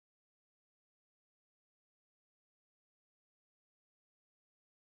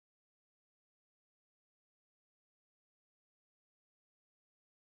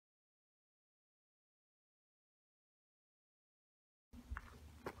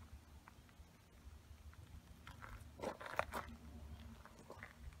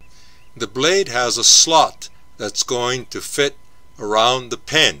The blade has a slot that's going to fit around the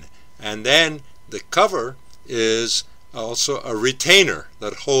pin, and then the cover is also a retainer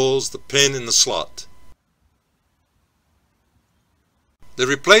that holds the pin in the slot. The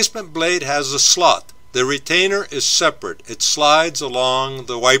replacement blade has a slot. The retainer is separate. It slides along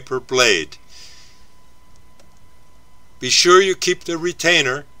the wiper blade. Be sure you keep the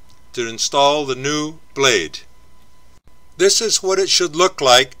retainer to install the new blade. This is what it should look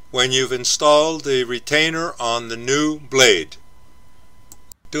like when you've installed the retainer on the new blade.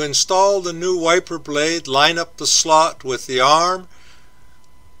 To install the new wiper blade, line up the slot with the arm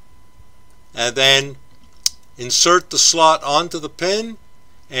and then insert the slot onto the pin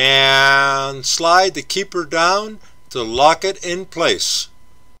and slide the keeper down to lock it in place.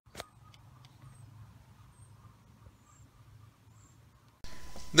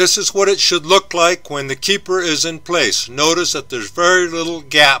 This is what it should look like when the keeper is in place. Notice that there's very little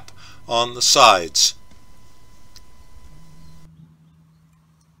gap on the sides.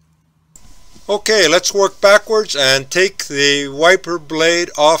 Okay, let's work backwards and take the wiper blade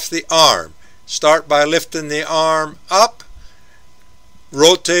off the arm. Start by lifting the arm up.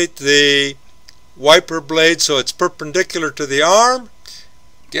 Rotate the wiper blade so it's perpendicular to the arm.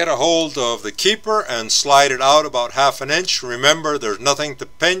 Get a hold of the keeper and slide it out about ½ inch. Remember, there's nothing to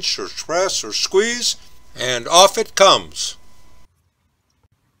pinch or press or squeeze, and off it comes.